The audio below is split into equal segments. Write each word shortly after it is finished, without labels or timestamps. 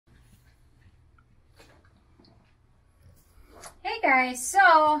guys,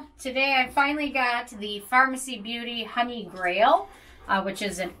 so today I finally got the Farmacy Beauty Honey Grail, which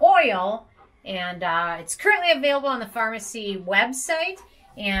is an oil, and it's currently available on the Farmacy website,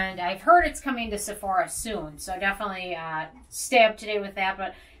 and I've heard it's coming to Sephora soon, so definitely stay up to date with that.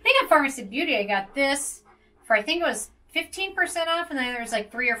 But I think on Farmacy Beauty I got this for, I think it was 15% off, and then there's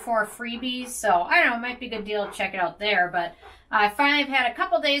like 3 or 4 freebies, so I don't know, it might be a good deal to check it out there. But I finally have had a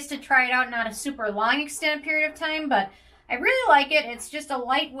couple days to try it out, not a super long extended period of time, but I really like it. It's just a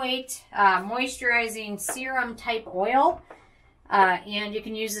lightweight moisturizing serum type oil, and you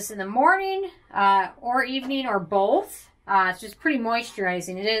can use this in the morning or evening or both. It's just pretty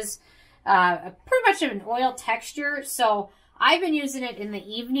moisturizing. It is pretty much an oil texture, so I've been using it in the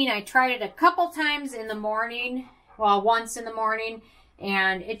evening. I tried it a couple times in the morning, well, once in the morning,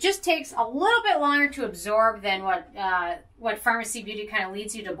 and it just takes a little bit longer to absorb than what Farmacy Beauty kind of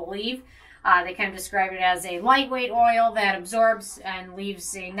leads you to believe. They kind of describe it as a lightweight oil that absorbs and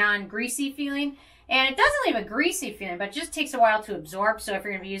leaves a non-greasy feeling. And it doesn't leave a greasy feeling, but it just takes a while to absorb. So if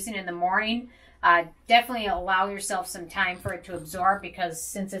you're going to be using it in the morning, definitely allow yourself some time for it to absorb, because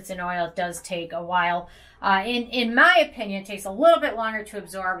since it's an oil, it does take a while. In my opinion, it takes a little bit longer to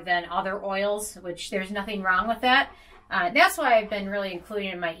absorb than other oils, which there's nothing wrong with that. That's why I've been really including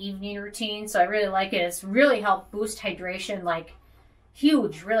it in my evening routine. So I really like it. It's really helped boost hydration, like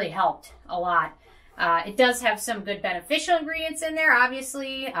huge, really helped a lot. It does have some good beneficial ingredients in there,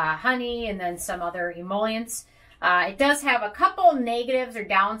 obviously, honey and then some other emollients. It does have a couple negatives or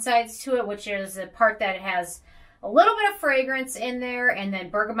downsides to it, which is the part that it has a little bit of fragrance in there, and then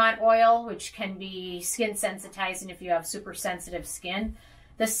bergamot oil, which can be skin sensitizing if you have super sensitive skin.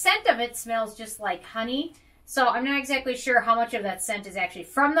 The scent of it smells just like honey, so I'm not exactly sure how much of that scent is actually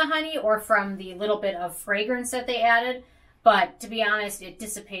from the honey or from the little bit of fragrance that they added. But to be honest, it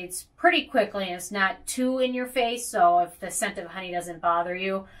dissipates pretty quickly, and it's not too in your face, so if the scent of honey doesn't bother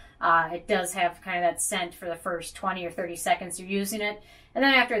you, it does have kind of that scent for the first 20 or 30 seconds you're using it, and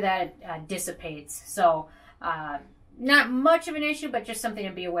then after that it dissipates. So not much of an issue, but just something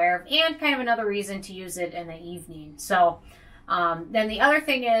to be aware of, and kind of another reason to use it in the evening. So then the other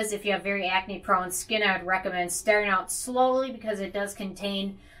thing is, if you have very acne-prone skin, I would recommend starting out slowly, because it does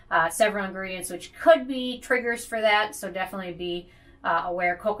contain several ingredients which could be triggers for that, so definitely be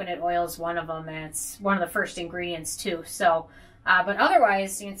aware. Coconut oil is one of them, and it's one of the first ingredients too. So, but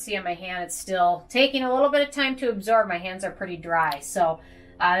otherwise, you can see on my hand, it's still taking a little bit of time to absorb. My hands are pretty dry, so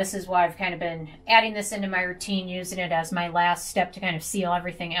this is why I've kind of been adding this into my routine, using it as my last step to kind of seal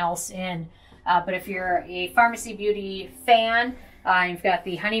everything else in. But if you're a Farmacy Beauty fan, you've got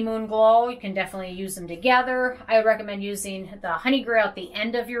the Honeymoon Glow, you can definitely use them together. I would recommend using the Honey Grail at the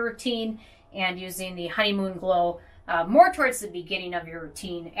end of your routine, and using the Honeymoon Glow more towards the beginning of your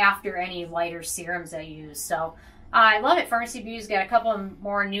routine, after any lighter serums that you use. So I love it. Farmacy Beauty's got a couple of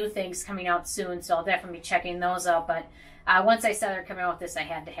more new things coming out soon, so I'll definitely be checking those out. But once I saw they're coming out with this, I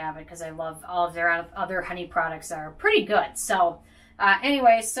had to have it, because I love all of their other honey products that are pretty good. So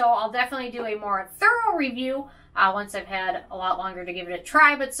anyway, so I'll definitely do a more thorough review once I've had a lot longer to give it a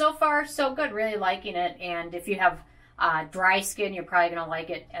try. But so far, so good. Really liking it. And if you have dry skin, you're probably going to like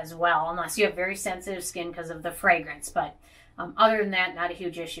it as well, unless you have very sensitive skin because of the fragrance. But other than that, not a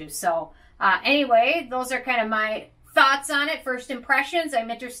huge issue. So anyway, those are kind of my thoughts on it, first impressions. I'm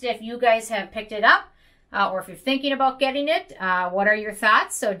interested if you guys have picked it up, or if you're thinking about getting it. What are your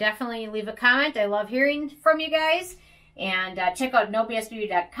thoughts? So definitely leave a comment. I love hearing from you guys. And check out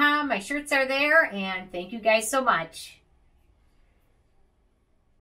nobsbeauty.com. My shirts are there. And thank you guys so much.